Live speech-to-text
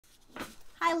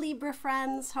Hi Libra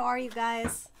friends, how are you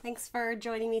guys? Thanks for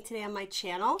joining me today on my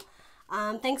channel.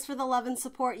 Thanks for the love and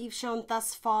support you've shown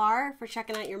thus far, for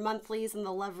checking out your monthlies and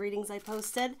the love readings I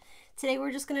posted. Today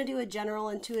we're just going to do a general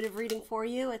intuitive reading for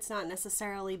you. It's not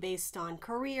necessarily based on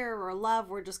career or love.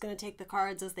 We're just going to take the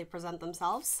cards as they present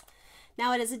themselves.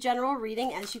 Now it is a general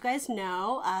reading, as you guys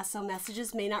know, so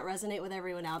messages may not resonate with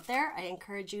everyone out there. I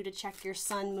encourage you to check your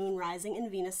sun, moon, rising, and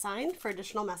Venus sign for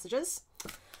additional messages.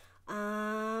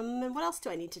 And what else do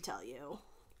I need to tell you?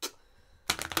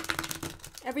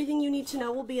 Everything you need to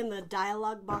know will be in the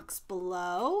dialogue box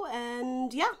below.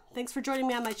 And yeah, thanks for joining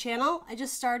me on my channel. I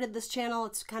just started this channel.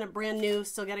 It's kind of brand new,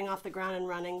 still getting off the ground and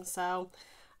running. So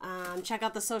check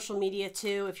out the social media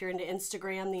too. If you're into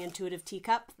Instagram, the Intuitive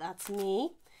Teacup, that's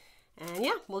me. And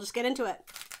yeah, we'll just get into it.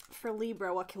 For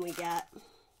Libra, what can we get?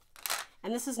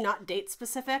 And this is not date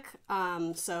specific.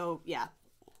 So yeah,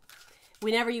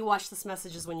 whenever you watch this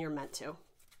message is when you're meant to.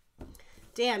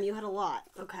 Damn, you had a lot.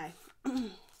 Okay. Oh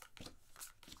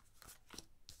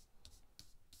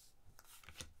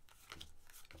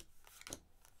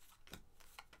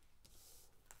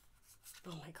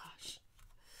my gosh.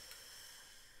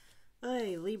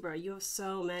 Hey, Libra, you have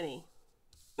so many.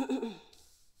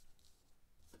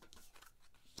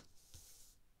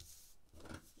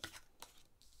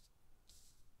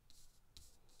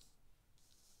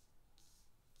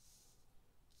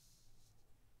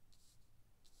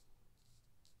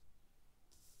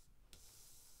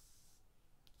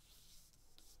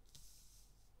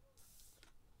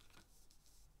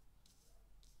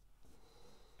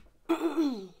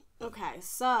 Okay,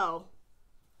 so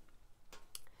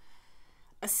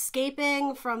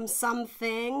escaping from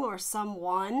something or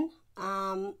someone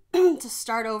to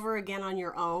start over again on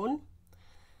your own,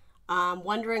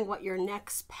 wondering what your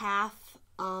next path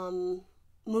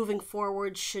moving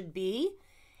forward should be,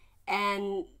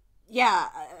 and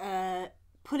yeah,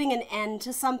 putting an end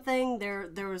to something.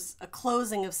 There was a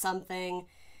closing of something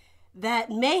that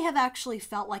may have actually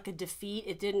felt like a defeat.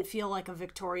 It didn't feel like a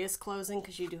victorious closing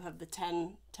because you do have the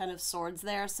 10 of swords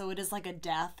there. So it is like a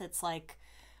death. It's like,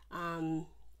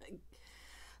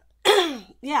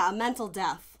 yeah, a mental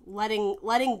death,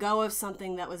 letting go of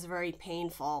something that was very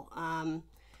painful. And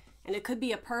it could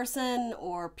be a person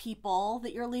or people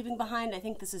that you're leaving behind. I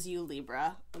think this is you,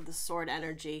 Libra, with the sword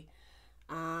energy.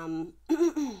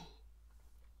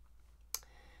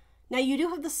 Now, you do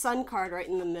have the Sun card right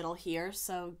in the middle here,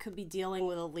 so could be dealing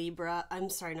with a Libra. I'm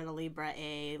sorry, not a Libra,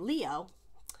 a Leo.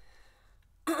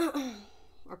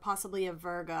 Or possibly a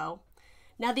Virgo.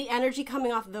 Now, the energy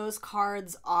coming off those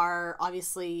cards are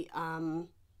obviously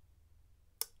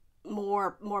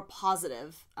more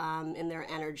positive in their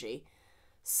energy.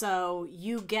 So,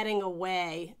 you getting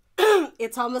away,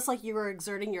 it's almost like you were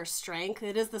exerting your strength.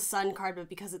 It is the Sun card, but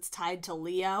because it's tied to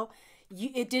Leo,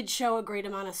 it did show a great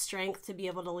amount of strength to be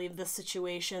able to leave this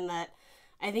situation that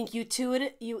I think you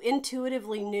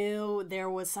intuitively knew there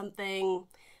was something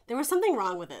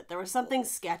wrong with it. There was something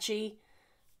sketchy.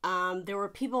 There were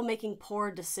people making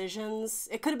poor decisions.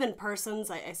 It could have been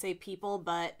persons. I say people,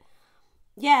 but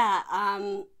yeah,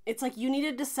 it's like you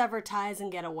needed to sever ties and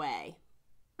get away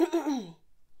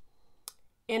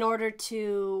in order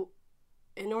to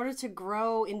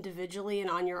grow individually and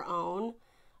on your own.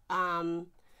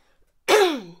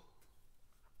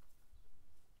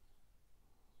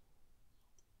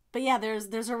 But yeah,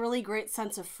 there's a really great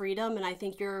sense of freedom, and I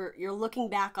think you're looking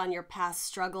back on your past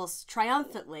struggles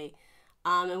triumphantly,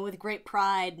 and with great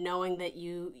pride, knowing that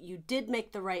you did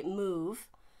make the right move.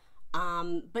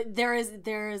 But there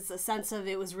is a sense of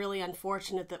it was really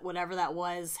unfortunate that whatever that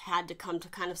was had to come to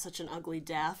kind of such an ugly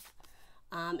death,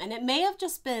 and it may have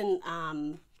just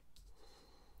been.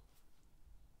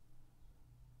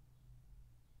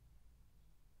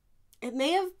 It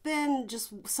may have been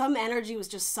just some energy was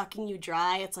just sucking you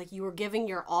dry. It's like you were giving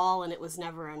your all and it was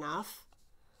never enough.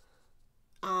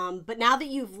 But now that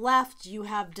you've left, you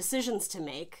have decisions to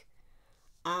make.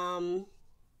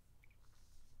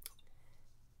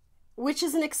 Which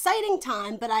is an exciting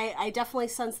time, but I definitely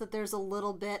sense that there's a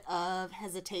little bit of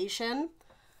hesitation.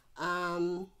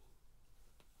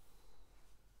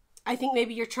 I think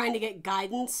maybe you're trying to get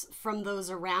guidance from those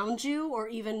around you, or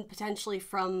even potentially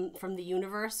from the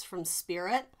universe, from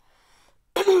spirit.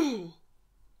 But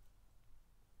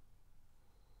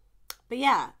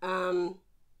yeah, I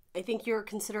think you're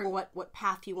considering what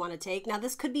path you want to take. Now,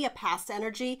 this could be a past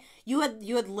energy. You had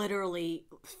literally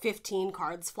 15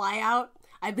 cards fly out.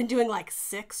 I've been doing like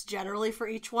 6 generally for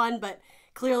each one, but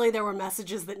clearly there were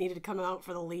messages that needed to come out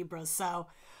for the Libras. So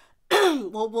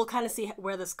we'll kind of see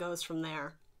where this goes from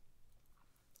there.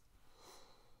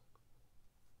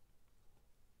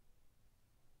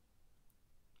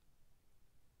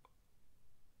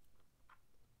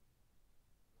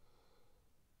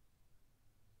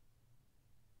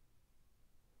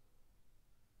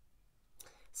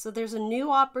 So there's a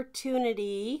new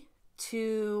opportunity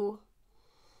to,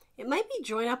 it might be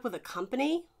join up with a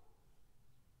company,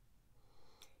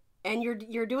 and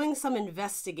you're doing some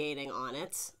investigating on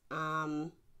it.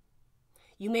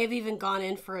 You may have even gone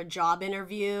in for a job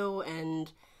interview,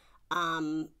 and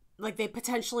like they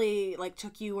potentially like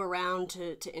took you around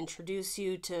to introduce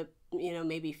you to, you know,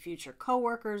 maybe future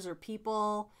coworkers or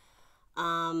people.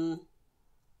 And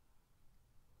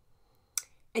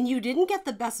you didn't get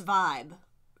the best vibe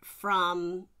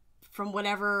from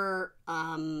whatever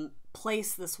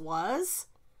place this was.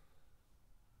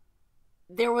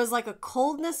 There was like a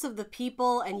coldness of the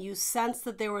people, and you sensed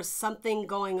that there was something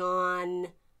going on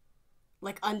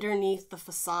like underneath the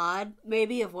facade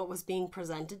maybe of what was being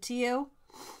presented to you.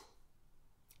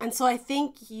 And so I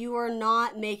think you are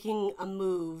not making a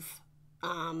move.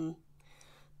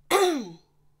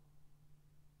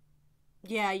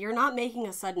 Yeah, you're not making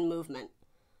a sudden movement.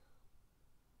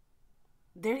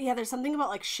 There's something about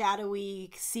like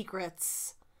shadowy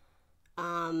secrets.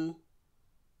 And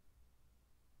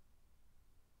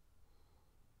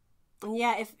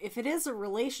yeah, if it is a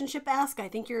relationship-esque, I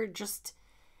think you're just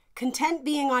content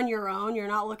being on your own. You're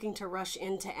not looking to rush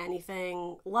into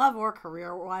anything, love or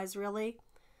career-wise, really.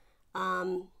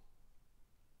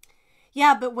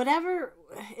 Yeah, but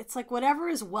it's like whatever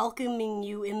is welcoming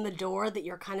you in the door that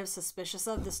you're kind of suspicious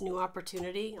of, this new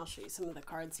opportunity. I'll show you some of the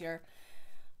cards here.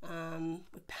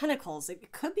 With Pentacles,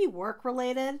 it could be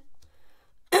work-related.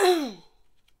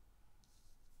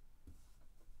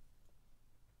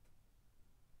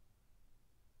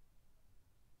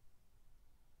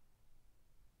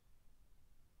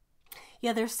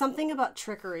 Yeah, there's something about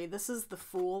trickery. This is the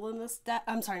Fool in this deck.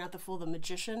 I'm sorry, not the Fool, the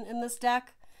Magician in this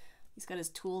deck. He's got his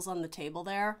tools on the table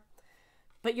there.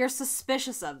 But you're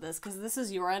suspicious of this because this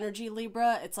is your energy,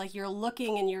 Libra. It's like you're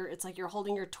looking and it's like you're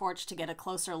holding your torch to get a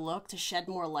closer look, to shed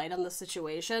more light on the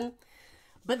situation.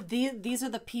 But these are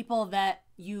the people that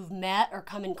you've met or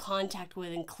come in contact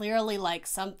with, and clearly like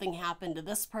something happened to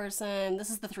this person. This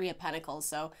is the Three of Pentacles,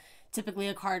 so typically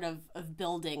a card of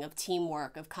building, of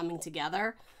teamwork, of coming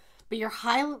together. But you're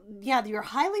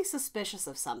highly suspicious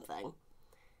of something.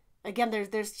 Again,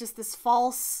 there's just this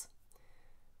false,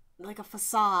 like a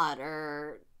facade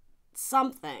or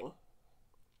something.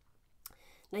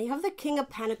 Now you have the King of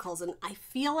Pentacles, and I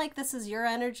feel like this is your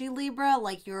energy, Libra.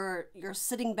 Like you're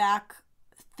sitting back,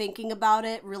 thinking about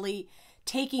it, really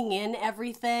taking in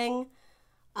everything.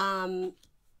 And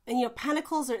you know,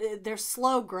 Pentacles they're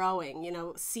slow growing. You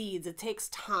know, seeds. It takes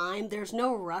time. There's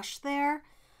no rush there.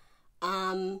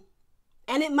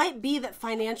 And it might be that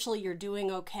financially you're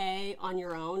doing okay on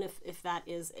your own, if that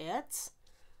is it.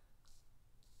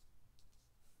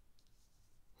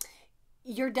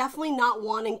 You're definitely not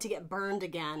wanting to get burned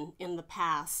again in the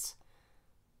past.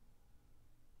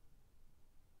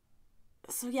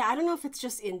 So yeah, I don't know if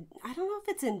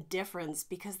it's indifference,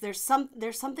 because there's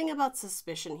something about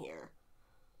suspicion here.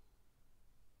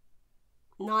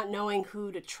 Not knowing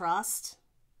who to trust.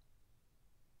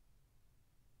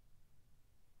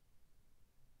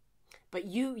 But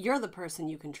you're the person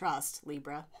you can trust,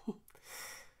 Libra.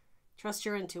 Trust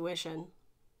your intuition.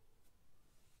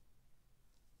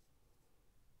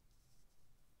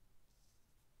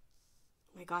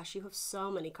 Oh my gosh, you have so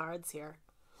many cards here.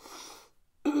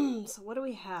 So what do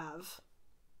we have?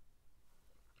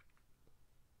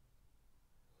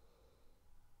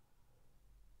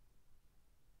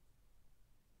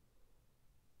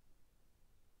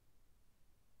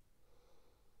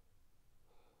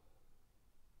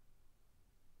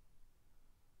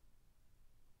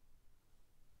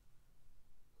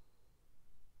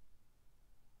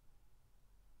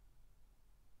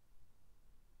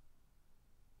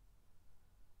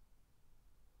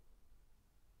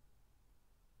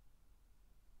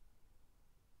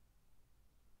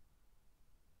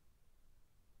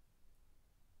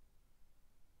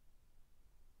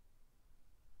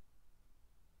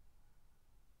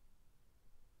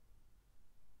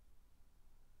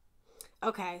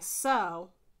 Okay,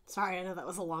 so, sorry, I know that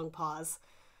was a long pause.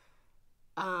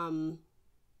 So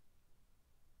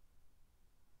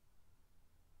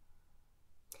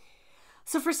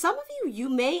for some of you, you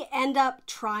may end up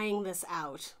trying this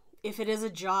out. If it is a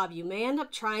job, you may end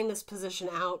up trying this position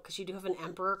out because you do have an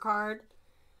Emperor card.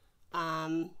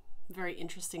 Very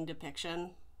interesting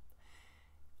depiction.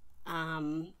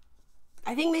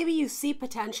 I think maybe you see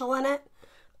potential in it.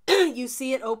 You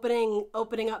see it opening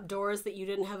up doors that you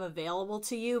didn't have available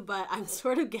to you, but I'm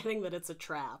sort of getting that it's a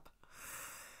trap.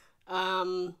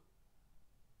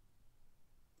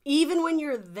 Even when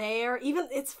you're there,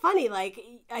 it's funny, like,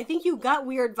 I think you got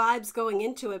weird vibes going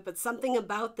into it, but something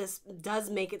about this does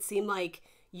make it seem like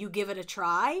you give it a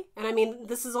try. And I mean,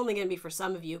 this is only going to be for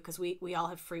some of you because we all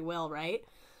have free will, right?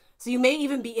 So you may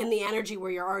even be in the energy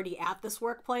where you're already at this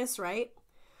workplace, right?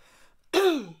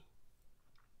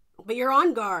 But you're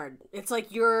on guard. It's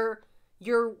like you're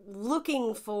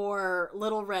looking for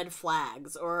little red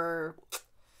flags, or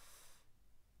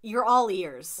you're all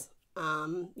ears.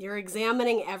 You're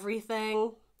examining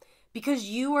everything because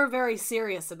you are very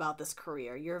serious about this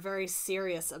career. You're very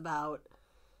serious about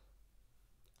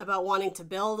wanting to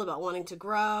build, about wanting to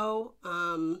grow.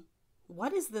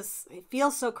 What is this? It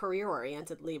feels so career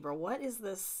oriented, Libra. What is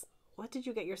this? What did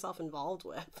you get yourself involved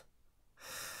with?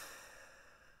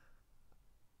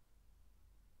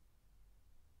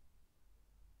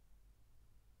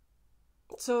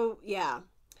 So yeah,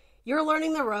 you're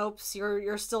learning the ropes.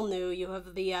 You're still new. You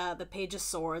have the Page of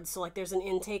Swords. So like, there's an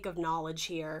intake of knowledge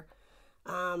here.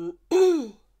 I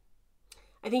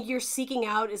think you're seeking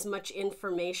out as much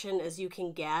information as you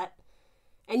can get.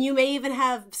 And you may even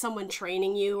have someone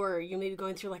training you, or you may be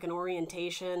going through like an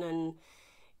orientation. And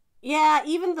yeah,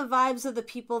 even the vibes of the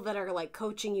people that are like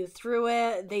coaching you through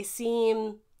it, they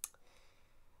seem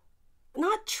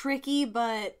not tricky,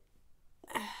 but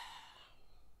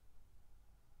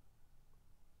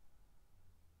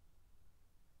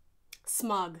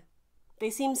smug. They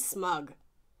seem smug.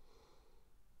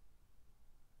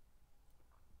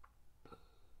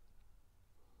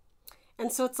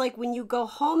 And so it's like when you go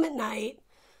home at night,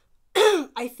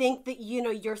 I think that, you know,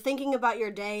 you're thinking about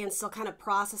your day and still kind of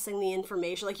processing the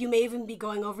information. Like, you may even be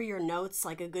going over your notes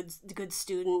like a good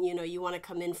student. You know, you want to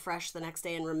come in fresh the next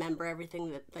day and remember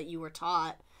everything that you were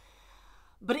taught.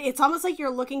 But it's almost like you're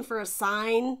looking for a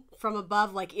sign from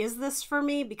above, like, is this for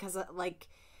me? Because like,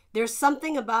 there's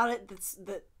something about it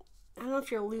that I don't know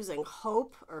if you're losing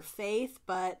hope or faith,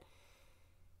 but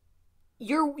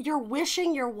you're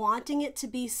wishing, you're wanting it to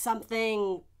be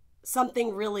something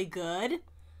really good.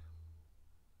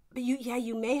 But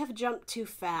you may have jumped too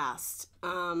fast.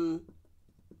 So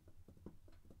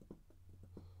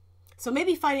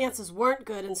maybe finances weren't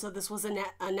good, and so this was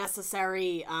a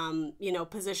necessary,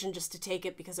 position just to take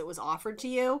it because it was offered to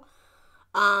you.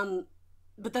 But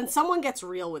then someone gets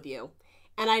real with you.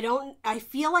 And I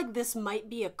feel like this might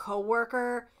be a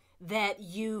coworker that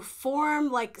you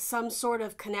form like some sort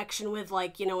of connection with,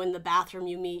 like, you know, in the bathroom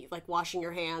you meet, like washing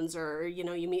your hands, or, you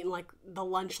know, you meet in like the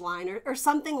lunch line or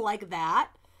something like that.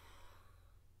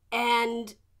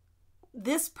 And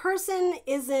this person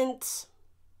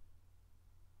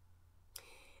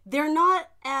they're not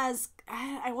as,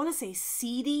 I want to say,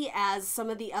 seedy as some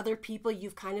of the other people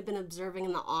you've kind of been observing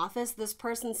in the office. This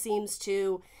person seems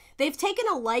to, they've taken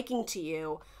a liking to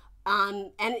you,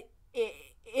 and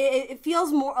it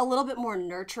feels a little bit more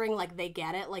nurturing, like they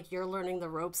get it, like you're learning the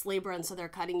ropes, Libra, and so they're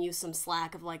cutting you some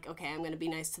slack of like, okay, I'm going to be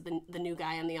nice to the new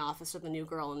guy in the office or the new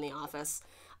girl in the office.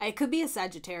 It could be a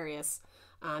Sagittarius.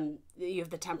 You have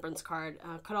the Temperance card.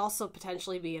 Could also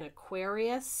potentially be an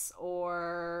Aquarius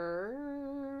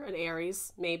or an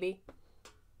Aries, maybe.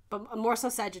 But more so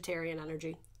Sagittarian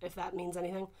energy, if that means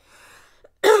anything.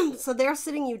 So they're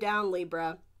sitting you down,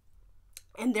 Libra,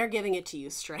 and they're giving it to you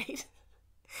straight.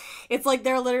 It's like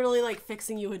they're literally like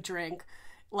fixing you a drink.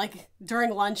 Like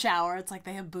during lunch hour, it's like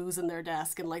they have booze in their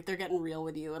desk and like they're getting real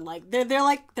with you, and like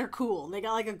they're cool. They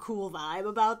got like a cool vibe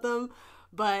about them,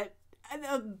 but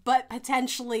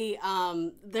potentially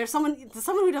there's someone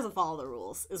who doesn't follow the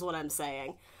rules, is what I'm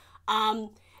saying.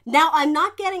 Now, I'm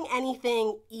not getting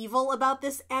anything evil about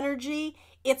this energy.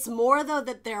 It's more, though,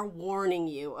 that they're warning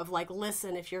you of like,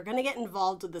 listen, if you're going to get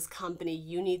involved with this company,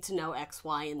 you need to know X,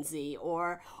 Y, and Z.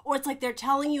 Or it's like they're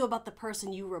telling you about the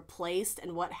person you replaced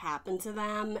and what happened to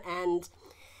them. And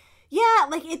yeah,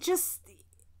 like it just,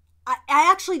 I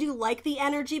actually do like the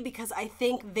energy, because I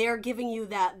think they're giving you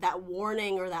that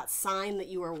warning or that sign that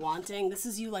you were wanting. This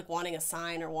is you like wanting a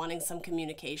sign or wanting some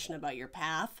communication about your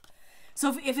path.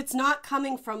 So if it's not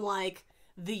coming from like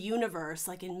the universe,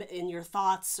 like in your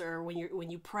thoughts, or when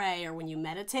you pray or when you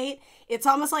meditate, it's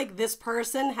almost like this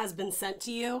person has been sent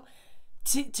to you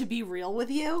to be real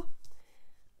with you.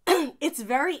 It's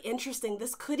very interesting.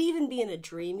 This could even be in a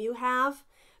dream you have,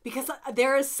 because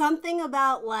there is something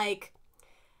about like,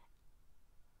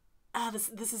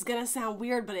 this is gonna sound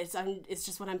weird, but it's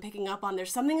just what I'm picking up on.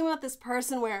 There's something about this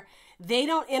person where they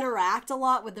don't interact a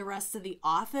lot with the rest of the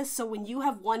office. So when you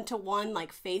have one-to-one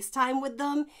like FaceTime with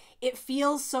them, it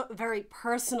feels so very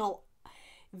personal,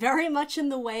 very much in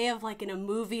the way of like in a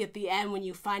movie at the end when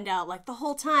you find out like the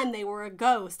whole time they were a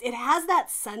ghost. It has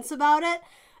that sense about it.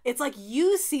 It's like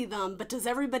you see them, but does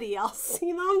everybody else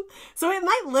see them? So it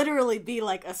might literally be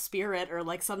like a spirit or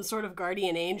like some sort of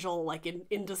guardian angel, like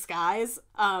in disguise.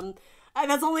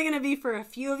 That's only going to be for a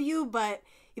few of you, but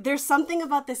there's something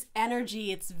about this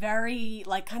energy. It's very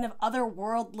like kind of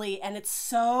otherworldly, and it's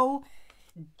so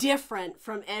different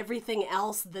from everything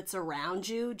else that's around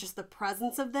you, just the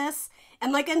presence of this.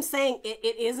 And like I'm saying,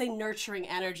 it is a nurturing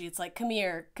energy. It's like, come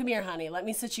here, honey, let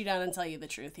me sit you down and tell you the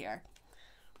truth here.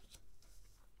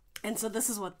 And so this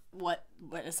is what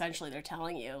essentially they're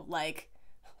telling you. Like,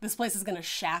 this place is going to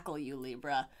shackle you,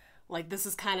 Libra. Like, this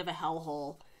is kind of a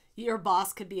hellhole. Your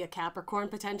boss could be a Capricorn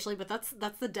potentially, but that's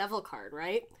the devil card,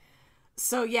 right?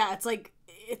 So yeah, it's like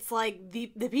the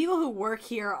people who work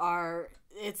here are,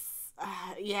 it's a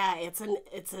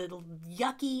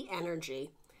yucky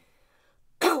energy.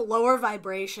 Lower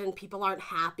vibration, people aren't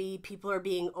happy, people are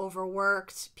being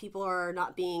overworked, people are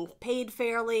not being paid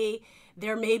fairly.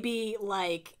 There may be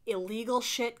like illegal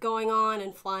shit going on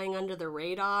and flying under the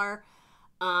radar.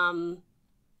 And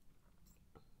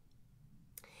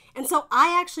so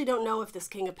I actually don't know if this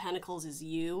King of Pentacles is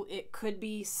you. It could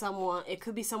be someone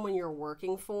you're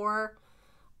working for.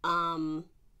 And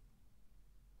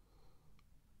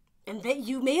that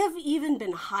you may have even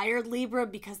been hired, Libra,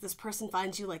 because this person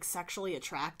finds you like sexually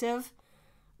attractive.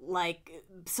 Like,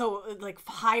 so like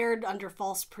hired under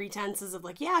false pretenses of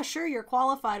like, yeah, sure, you're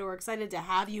qualified, we're excited to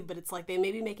have you, but it's like they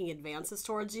may be making advances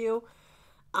towards you.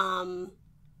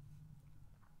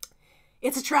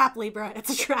 It's a trap, Libra. It's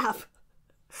a trap.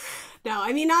 No,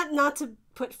 I mean, not to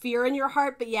put fear in your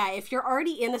heart, but yeah, if you're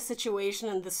already in a situation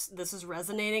and this is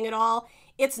resonating at all,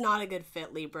 it's not a good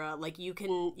fit, Libra. Like, you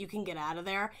can get out of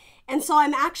there. And so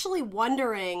I'm actually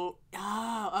wondering,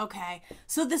 oh, okay.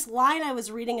 So this line I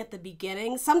was reading at the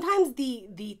beginning, sometimes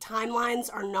the timelines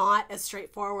are not as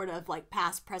straightforward of like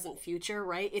past, present, future,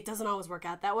 right? It doesn't always work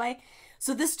out that way.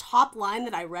 So this top line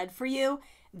that I read for you,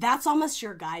 that's almost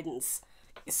your guidance.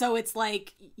 So it's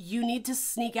like, you need to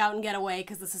sneak out and get away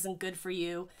because this isn't good for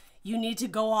you. You need to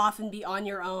go off and be on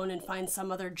your own and find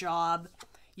some other job.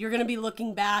 You're going to be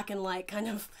looking back and like kind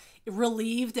of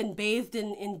relieved and bathed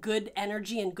in good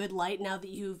energy and good light now that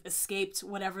you've escaped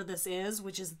whatever this is,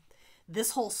 which is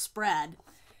this whole spread.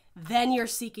 Then you're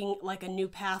seeking like a new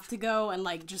path to go and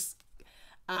like just,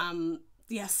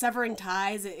 severing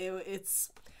ties. It's,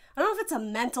 I don't know if it's a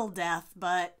mental death,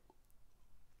 but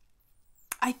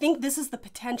I think this is the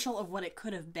potential of what it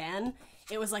could have been.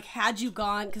 It was like, had you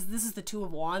gone, because this is the Two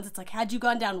of Wands, it's like, had you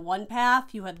gone down one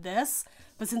path, you had this,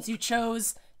 but since you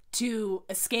chose to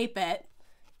escape it,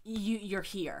 you're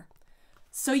here.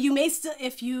 So you may still,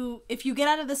 if you get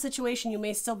out of the situation, you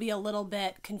may still be a little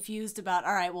bit confused about,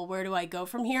 all right, well, where do I go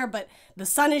from here? But the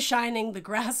sun is shining, the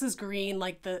grass is green,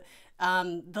 like the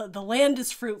land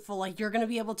is fruitful, like you're going to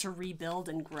be able to rebuild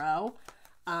and grow.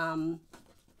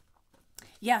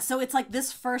 Yeah, so it's like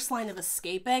this first line of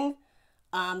escaping,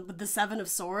 with the Seven of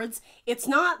Swords. It's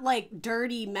not like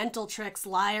dirty mental tricks,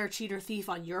 liar, cheater, thief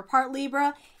on your part,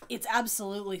 Libra. It's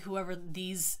absolutely whoever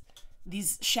these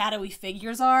shadowy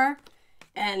figures are.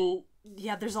 And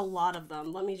yeah, there's a lot of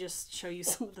them. Let me just show you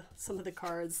some of the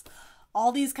cards.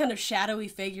 All these kind of shadowy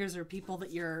figures are people that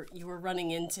you were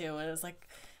running into, and it was like,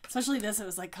 especially this, it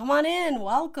was like, come on in,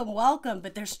 welcome, welcome.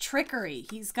 But there's trickery.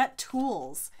 He's got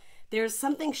tools. There's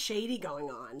something shady going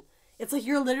on. It's like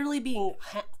you're literally being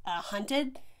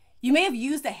hunted. You may have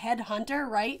used a headhunter,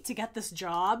 right, to get this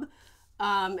job.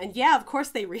 And yeah, of course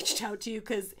they reached out to you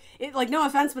because, like, no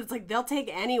offense, but it's like they'll take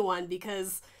anyone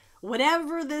because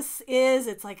whatever this is,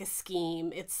 it's like a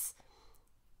scheme. It's,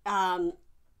 I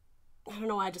don't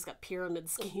know why I just got pyramid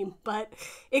scheme, but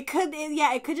it could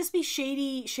just be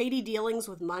shady dealings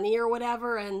with money or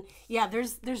whatever. And yeah,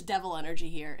 there's devil energy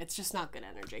here. It's just not good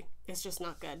energy. It's just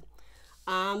not good.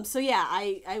 So yeah,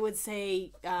 I would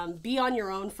say, be on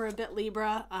your own for a bit,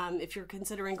 Libra. If you're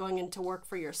considering going into work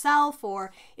for yourself,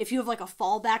 or if you have like a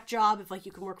fallback job, if like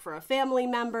you can work for a family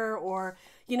member, or,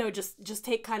 you know, just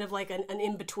take kind of like an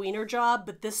in-betweener job,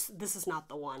 but this is not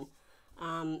the one.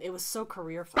 It was so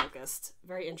career focused.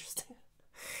 Very interesting.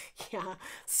 Yeah.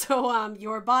 So,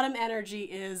 your bottom energy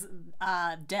is,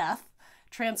 death,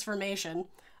 transformation.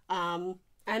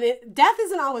 And death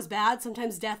isn't always bad.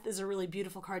 Sometimes death is a really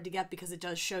beautiful card to get because it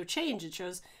does show change. It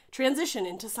shows transition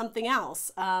into something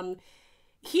else.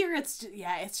 Here it's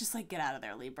just like, get out of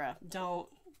there, Libra.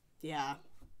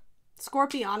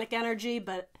 Scorpionic energy,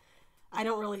 but I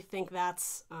don't really think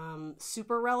that's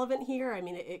super relevant here. I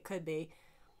mean, it could be.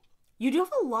 You do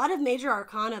have a lot of major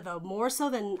arcana, though, more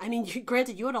so than, I mean,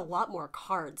 granted, you had a lot more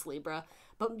cards, Libra,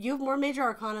 but you have more major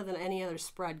arcana than any other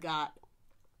spread got.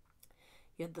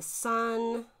 You had the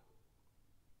Sun,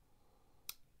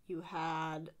 you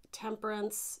had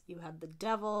Temperance, you had the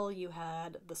Devil, you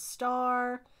had the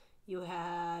Star, you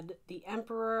had the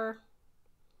Emperor,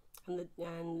 and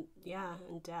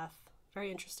Death.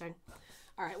 Very interesting.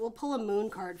 All right, we'll pull a moon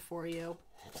card for you.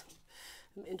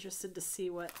 I'm interested to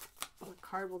see what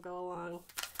card will go along.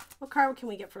 What card can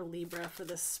we get for Libra for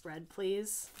this spread,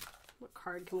 please? What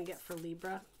card can we get for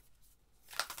Libra?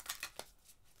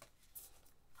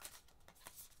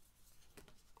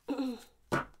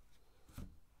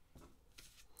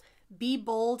 Be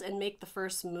bold and make the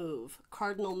first move.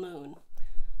 Cardinal moon.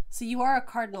 So you are a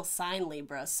cardinal sign,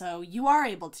 Libra, so you are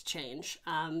able to change.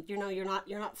 You know, you're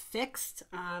not fixed,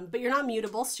 but you're not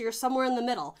mutable, so you're somewhere in the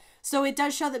middle. So it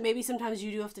does show that maybe sometimes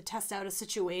you do have to test out a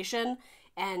situation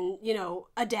and, you know,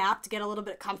 adapt, get a little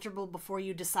bit comfortable before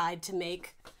you decide to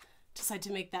make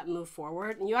that move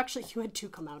forward. And you had two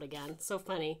come out again. So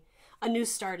funny. A new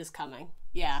start is coming.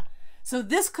 Yeah. So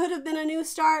this could have been a new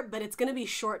start, but it's going to be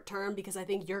short term because I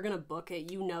think you're going to book it.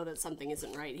 You know that something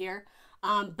isn't right here.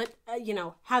 But you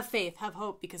know, have faith, have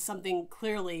hope, because something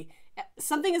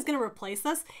is going to replace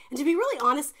this. And to be really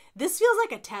honest, this feels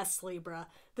like a test, Libra.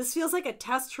 This feels like a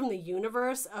test from the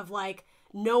universe of like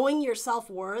knowing your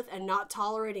self-worth and not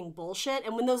tolerating bullshit.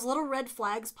 And when those little red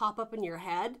flags pop up in your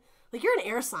head, like you're an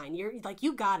air sign, you're like,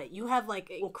 you got it. You have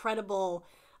like incredible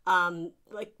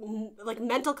like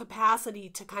mental capacity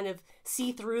to kind of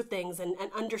see through things and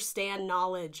understand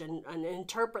knowledge and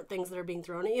interpret things that are being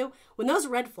thrown at you. When those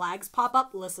red flags pop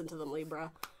up, listen to them,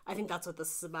 Libra. I think that's what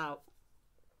this is about.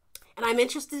 And I'm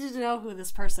interested to know who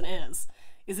this person is.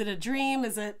 Is it a dream?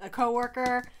 Is it a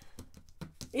coworker?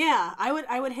 Yeah, I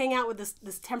would hang out with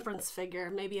this temperance figure,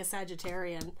 maybe a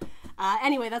Sagittarian.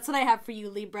 Anyway, that's what I have for you,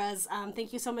 Libras.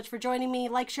 Thank you so much for joining me.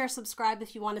 Like, share, subscribe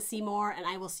if you want to see more, and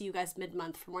I will see you guys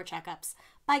mid-month for more checkups.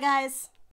 Bye, guys.